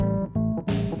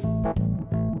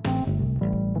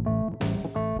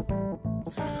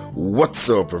What's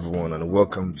up, everyone, and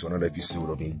welcome to another episode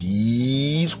of In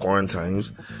These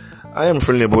Quarantines. I am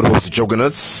friendly about host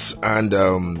Juggernauts, and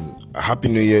a happy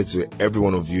new year to every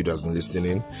one of you that's been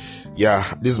listening. Yeah,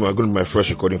 this is going to be my first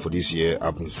recording for this year.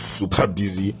 I've been super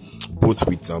busy, both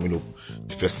with the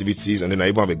festivities, and then I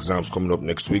even have exams coming up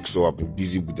next week, so I've been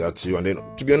busy with that too. And then,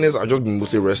 to be honest, I've just been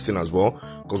mostly resting as well,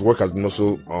 because work has been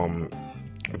also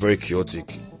very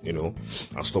chaotic,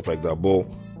 and stuff like that. But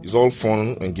it's all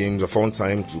fun and games, a fun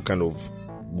time to kind of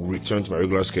return to my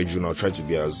regular schedule, and I'll try to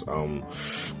be as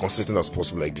consistent as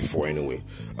possible like before anyway.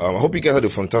 I hope you guys had a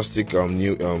fantastic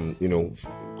new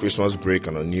Christmas break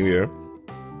and a new year.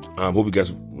 I hope you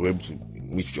guys were able to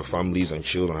meet with your families and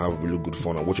chill and have really good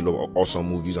fun and watch a lot of awesome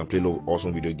movies and play a lot of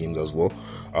awesome video games as well.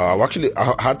 I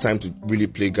had time to really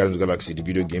play Guardians of the Galaxy, the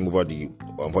video game, over the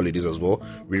holidays as well.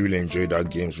 Really enjoyed that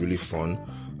game. It's really fun.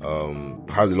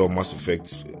 Has a lot of Mass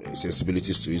Effect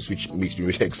sensibilities to it, which makes me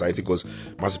really excited because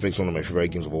Mass Effect is one of my favorite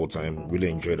games of all time. Really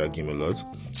enjoyed that game a lot,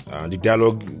 and the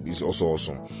dialogue is also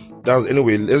awesome.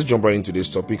 Anyway, let's jump right into these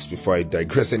topics before I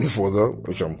digress any further,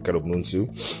 which I'm kind of known to.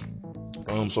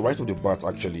 So right off the bat,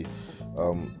 actually,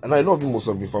 and I know you must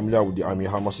have been familiar with the Armie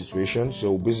Hammer situation.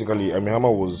 So basically, Armie Hammer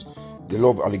a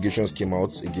lot of allegations came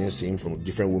out against him from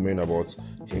different women about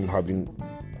him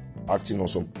acting on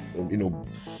some,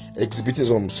 exhibiting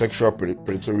some sexual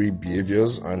predatory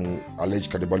behaviors and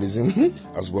alleged cannibalism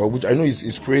as well, which I know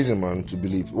is crazy, man, to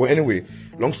believe. Well, anyway,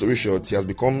 long story short, he has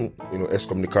become,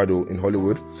 excommunicado in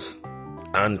Hollywood.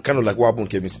 And kind of like what happened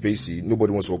with Kevin Spacey,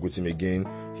 nobody wants to work with him again.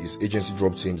 His agency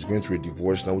dropped him. He's going through a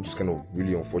divorce now, which is kind of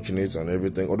really unfortunate and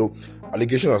everything. Although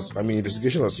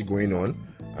investigations are still going on,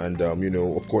 and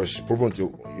of course, proven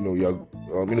to you're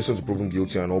innocent to proven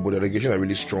guilty and all, but the allegations are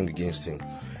really strong against him.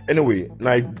 Anyway,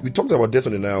 now we talked about Death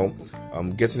on the Nile,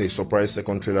 getting a surprise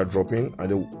second trailer dropping,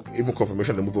 and even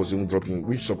confirmation the movie was even dropping,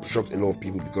 which shocked a lot of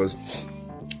people because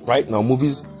right now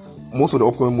most of the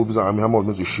upcoming movies that Armie Hammer was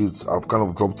going to shoot have kind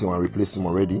of dropped him and replaced him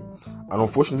already. And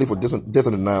unfortunately for Death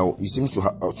on the Nile, he seems to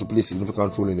play a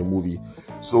significant role in the movie.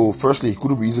 So firstly, he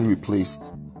couldn't be easily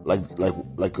replaced, like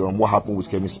what happened with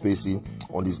Kevin Spacey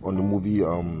on the movie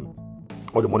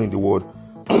All the Money in the World.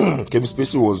 Kevin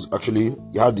Spacey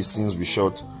he had the scenes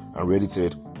reshot and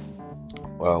re-edited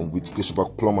with Christopher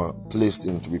Plummer placed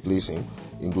in to replace him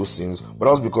in those scenes, but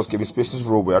that was because Kevin Spacey's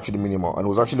role were actually minimal and it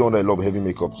was actually under a lot of heavy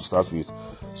makeup to start with,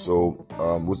 so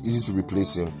it was easy to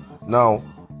replace him. Now,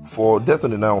 for Death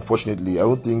on the Nile, unfortunately, I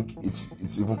don't think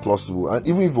it's even plausible, and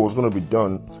even if it was going to be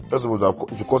done, first of all,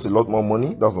 it would cost a lot more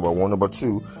money. That's number one. Number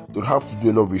two, they would have to do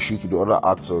a lot of reshoots with the other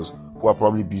actors who are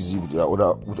probably busy with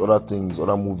other things,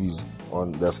 other movies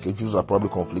on their schedules are probably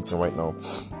conflicting right now.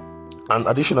 And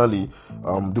additionally,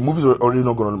 the movies are already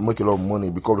not going to make a lot of money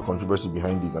because of the controversy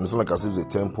behind it. And it's not like as if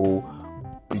it's a tempo,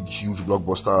 big, huge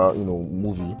blockbuster,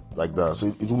 movie like that. So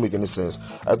it won't make any sense.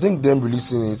 I believe them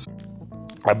releasing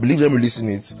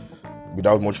it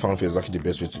without much fanfare is actually the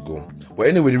best way to go. But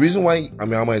anyway, the reason why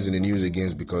Armie Hammer is in the news again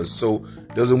is because,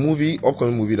 there's a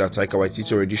upcoming movie that Taika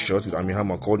Waititi already shot with Armie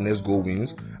Hammer called Next Goal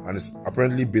Wins, and it's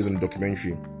apparently based on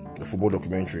a football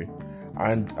documentary.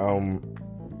 And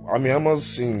Armie Hammer's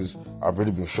scenes have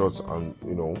already been shot and,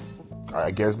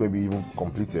 I guess maybe even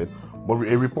completed. But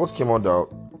a report came out that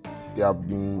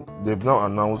they've now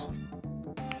announced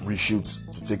reshoots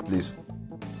to take place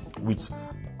with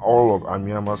all of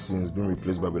Armie Hammer's scenes being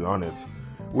replaced by Will Arnett.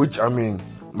 Which,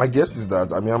 my guess is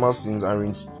that Armie Hammer's scenes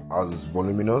aren't as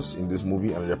voluminous in this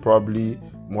movie and they're probably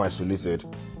more isolated.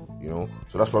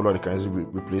 So that's probably why they can easily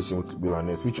replace him with Will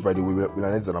Arnett, which, by the way, Will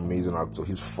Arnett is an amazing actor.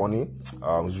 He's funny.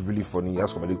 He's really funny. He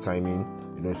has comedic timing.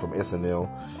 He's from SNL.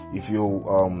 If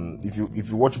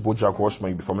you watch BoJack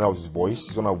Horseman, you'll be familiar with his voice.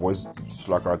 He's gonna voice the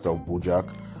titular character of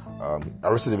BoJack.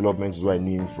 Arrested Development is where I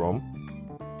knew him from.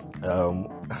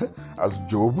 As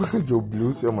Job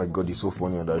Bluth. Oh my God, he's so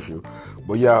funny on that show.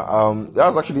 But yeah, that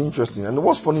was actually interesting. And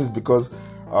what's funny is because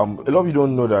a lot of you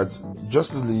don't know that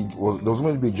Justice League there was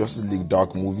going to be a Justice League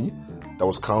Dark movie that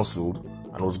was cancelled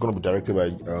and was going to be directed by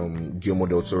Guillermo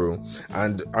del Toro,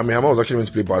 and Armie Hammer was actually going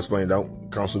to play Batman in that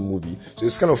cancelled movie. So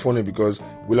it's kind of funny because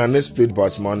Will Arnett played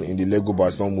Batman in the Lego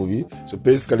Batman movie. So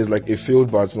basically, it's like a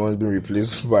failed Batman being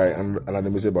replaced by an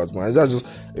animated Batman. And that's just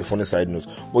a funny side note.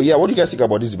 But yeah, what do you guys think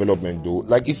about this development, though?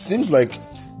 Like, it seems like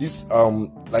this,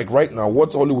 right now,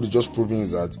 what Hollywood is just proving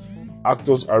is that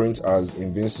actors aren't as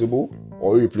invincible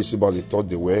or irreplaceable as they thought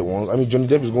they were once. Johnny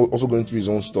Depp is also going through his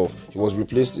own stuff. He was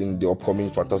replaced in the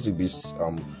upcoming Fantastic Beasts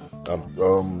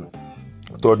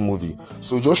third movie.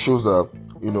 So it just shows that,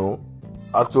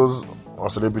 actors or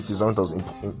celebrities aren't as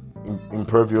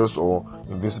impervious or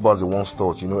invincible as they once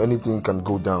thought. Anything can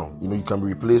go down. You can be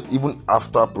replaced even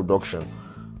after production.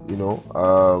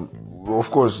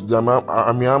 Of course, the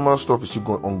Amiyama stuff is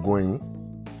still ongoing,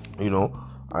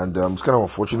 and it's kind of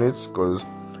unfortunate because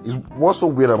what's so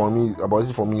weird about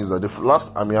it for me is that the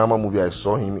last Amiyama movie I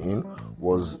saw him in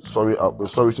was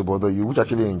Sorry to Bother You, which I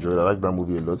actually enjoyed. I like that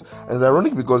movie a lot, and it's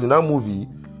ironic because in that movie,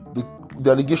 the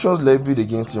allegations levied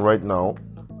against him right now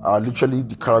are literally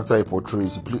the character he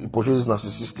portrays. He portrays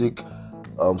narcissistic,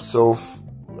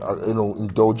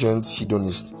 indulgent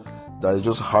hedonist that is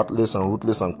just heartless and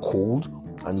ruthless and cold,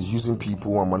 and is using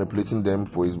people and manipulating them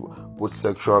for his both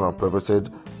sexual and perverted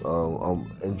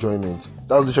enjoyment.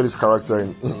 That's literally his character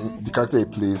in the character he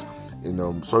plays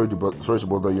in Sorry to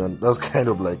Bother You, and that's kind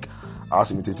of like us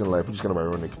imitating life, which is kind of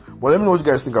ironic. But let me know what you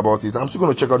guys think about it. I'm still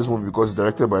going to check out this movie because it's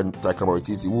directed by Taika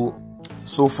Waititi, who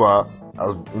so far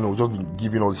has just been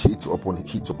giving us hits upon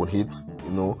hits,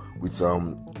 with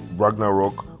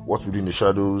Ragnarok, What We Do in the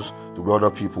Shadows, The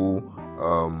Wilder People,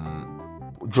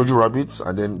 Jojo Rabbit,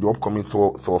 and then the upcoming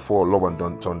Thor 4, Love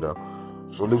and Thunder.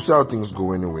 So let's see how things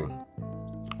go anyway.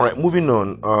 Alright, moving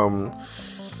on.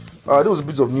 There was a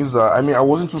bit of news that I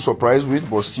wasn't too surprised with,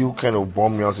 but still kind of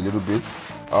bummed me out a little bit.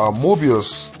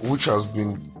 Morbius, which has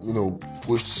been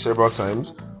pushed several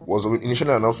times, was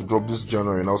initially announced to drop this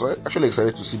January, and I was actually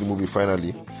excited to see the movie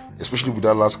finally, especially with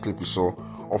that last clip we saw.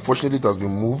 Unfortunately, it has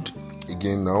been moved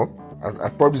again now. I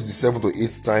probably it's the 7th or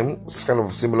 8th time. It's kind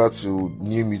of similar to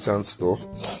New Mutant stuff,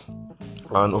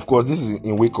 and of course, this is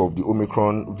in wake of the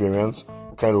Omicron variant,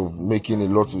 kind of making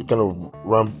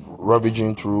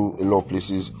ravaging through a lot of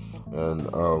places and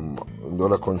in the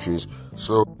other countries.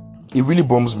 So it really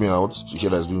bums me out to hear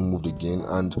that it's being moved again.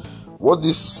 And what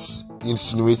this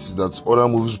insinuates is that other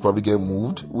movies will probably get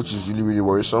moved, which is really, really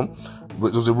worrisome.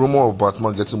 But there's a rumor of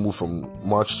Batman getting moved from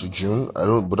March to June.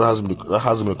 But that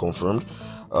hasn't been confirmed.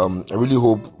 I really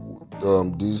hope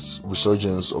this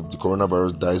resurgence of the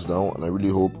coronavirus dies down, and I really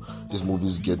hope these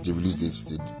movies get the release dates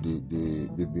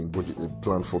they've been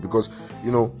planned for, because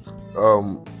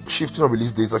shifting of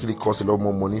release dates actually costs a lot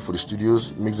more money for the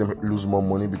studios, makes them lose more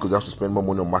money because they have to spend more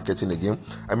money on marketing again.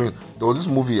 There was this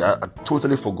movie I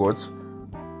totally forgot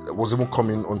it was even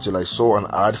coming until I saw an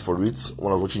ad for it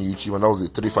when I was watching YouTube, and that was the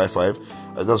 355.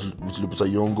 That's with Lupita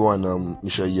Nyong'o and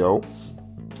Michelle Yeoh.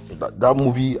 That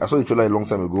movie, I saw the trailer a long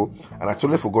time ago, and I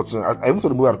totally forgotten. I even thought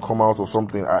the movie had come out or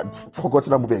something. I'd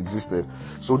forgotten that movie existed.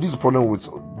 So this is the problem with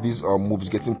these movies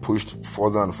getting pushed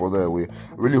further and further away.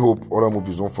 I really hope other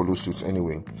movies don't follow suit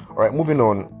anyway. Alright, moving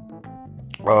on.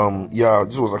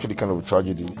 This was actually kind of a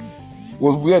tragedy. It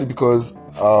was weird because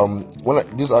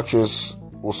this actress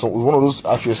was one of those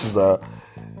actresses that,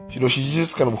 she's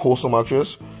just kind of wholesome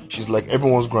actress. She's like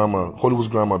everyone's grandma, Hollywood's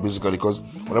grandma, basically, because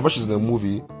whenever she's in a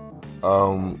movie,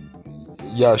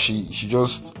 she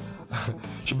just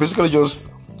she basically just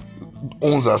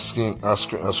owns her screen.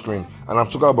 And I'm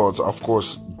talking about, of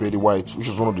course, Betty White, which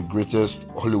is one of the greatest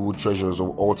Hollywood treasures of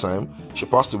all time. She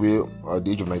passed away at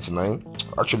the age of 99.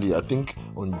 Actually, I think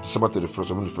on December 31st,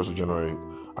 or even the 1st of January,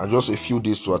 and just a few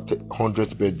days to her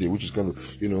 100th birthday, which is kind of,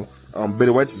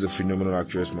 Betty White is a phenomenal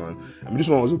actress, man. This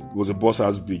one was a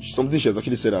boss-ass bitch. Something she has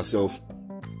actually said herself.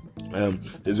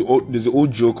 There's the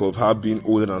old joke of her being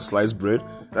older than sliced bread.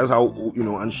 That's how,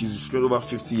 and she's spent over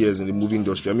 50 years in the movie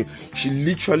industry. She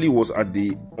literally was at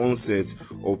the onset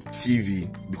of TV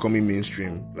becoming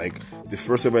mainstream, like the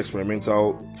first ever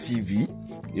experimental TV,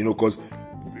 because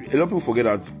a lot of people forget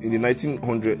that in the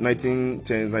 1910s,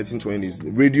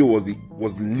 1920s, radio was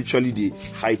literally the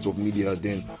height of media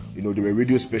then. There were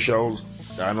radio specials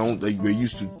that were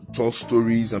used to tell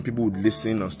stories and people would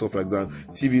listen and stuff like that.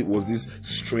 TV was this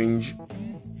strange,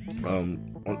 kind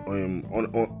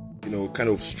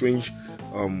of strange,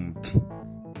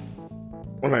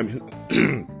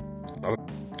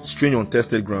 strange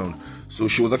untested ground. So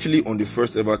she was actually on the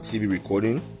first ever TV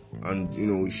recording, and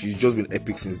she's just been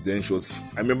epic since then.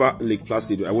 I remember Lake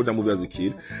Placid. I watched that movie as a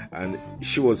kid, and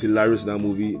she was hilarious in that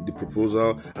movie. The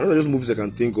Proposal, and those are just movies I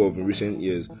can think of in recent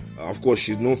years. Of course,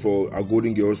 she's known for her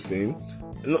Golden Girls fame.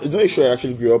 It's not a show I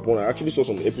actually grew up on. I actually saw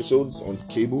some episodes on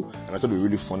cable, and I thought they were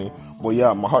really funny. But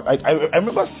yeah, my heart. I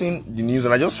remember seeing the news,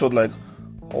 and I just felt like,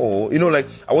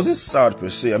 I wasn't sad per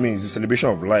se. It's a celebration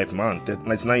of life, man.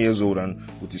 99 years old, and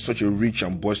with such a rich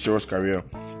and boisterous career,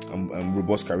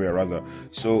 robust career rather.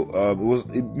 So it was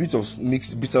a bit of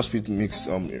bittersweet mix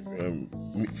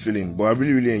feeling. But I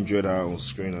really, really enjoyed her on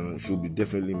screen, and she'll be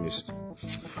definitely missed.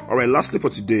 All right, lastly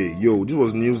for today, this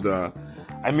was news that.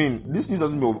 This news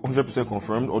hasn't been 100%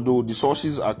 confirmed, although the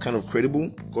sources are kind of credible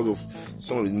because of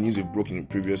some of the news they've broken in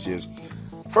previous years.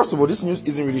 First of all, this news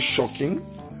isn't really shocking.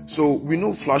 So we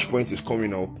know Flashpoint is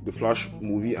coming out, the Flash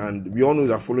movie, and we all know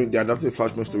they're adapting the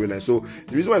Flashpoint storyline. So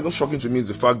the reason why it's not shocking to me is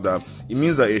the fact that it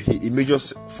means that a major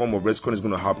form of retcon is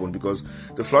going to happen, because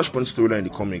the Flashpoint storyline in the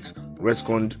comics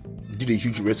did a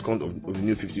huge retcon of the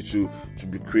New 52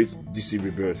 to create DC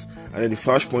Rebirth, and then the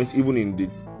Flashpoint, even in the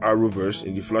Arrowverse,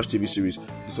 in the Flash TV series,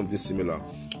 did something similar.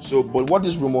 So, but what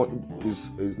this rumor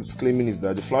is claiming is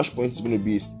that the Flashpoint is going to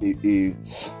be a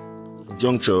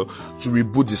juncture to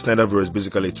reboot the Snyderverse,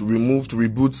 basically to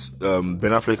reboot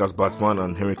Ben Affleck as Batman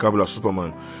and Henry Cavill as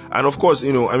Superman. And of course,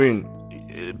 people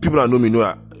that know me know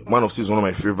that Man of Steel is one of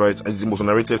my favorites. It's the most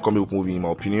underrated comic book movie in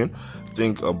my opinion. I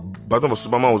think Batman vs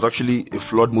Superman was actually a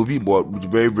flawed movie, but with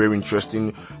very, very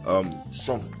interesting,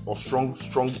 strong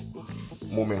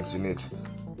moments in it.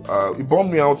 It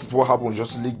bummed me out with what happened in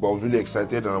Justice League, but I was really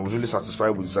excited and I was really satisfied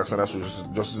with Zack Snyder's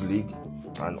Justice League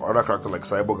and other characters like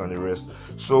Cyborg and the rest.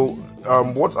 So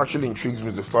what actually intrigues me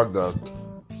is the fact that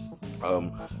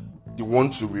they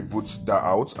want to reboot that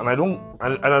out, and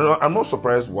I'm not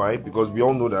surprised why, because we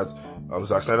all know that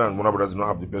Zack Snyder and Warner Brothers do not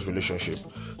have the best relationship.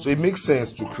 So it makes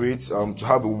sense to create to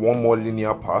have one more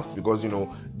linear path, because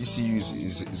DCU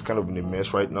is kind of in a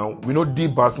mess right now. We know The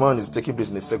Batman is taking place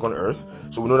in the second Earth,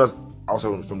 so we know that's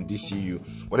outside from DCU.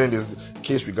 But then there's a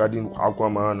case regarding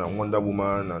Aquaman and Wonder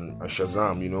Woman and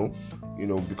Shazam,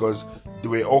 because they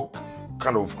were all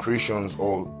kind of creations,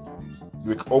 or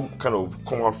they all kind of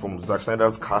come out from Zack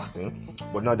Snyder's casting,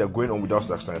 but now they're going on without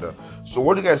Zack Snyder. So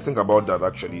what do you guys think about that?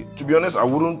 Actually, to be honest, I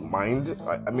wouldn't mind.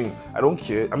 I don't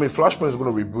care. Flashpoint is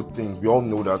going to reboot things. We all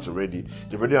know that already.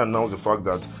 They've already announced the fact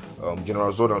that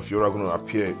General Zod and Fiora are going to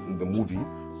appear in the movie,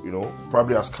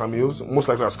 probably as cameos, most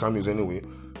likely as cameos anyway.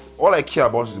 All I care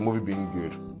about is the movie being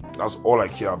good. That's all I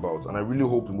care about, and I really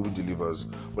hope the movie delivers.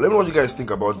 But let me know what you guys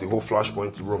think about the whole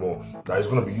Flashpoint rumor that is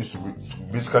going to be used to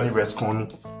basically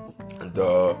retcon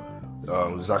the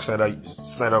Zack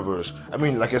Snyderverse.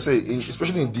 Like I say,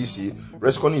 especially in DC,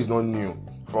 retconning is not new.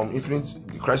 From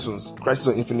Crisis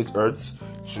on Infinite Earths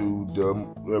to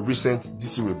the recent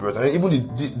DC Rebirth, and even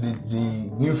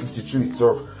the New 52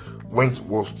 itself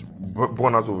was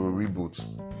born out of a reboot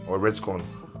or retcon.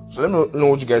 So let me know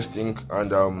what you guys think,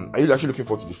 and are you actually looking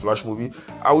forward to the Flash movie?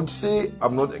 I would say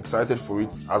I'm not excited for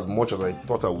it as much as I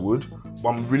thought I would, but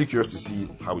I'm really curious to see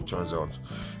how it turns out.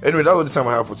 Anyway, that's all the time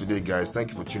I have for today, guys. Thank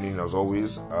you for tuning in as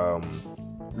always.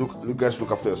 Look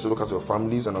after yourself, look after your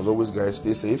families, and as always, guys,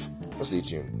 stay safe and stay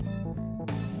tuned.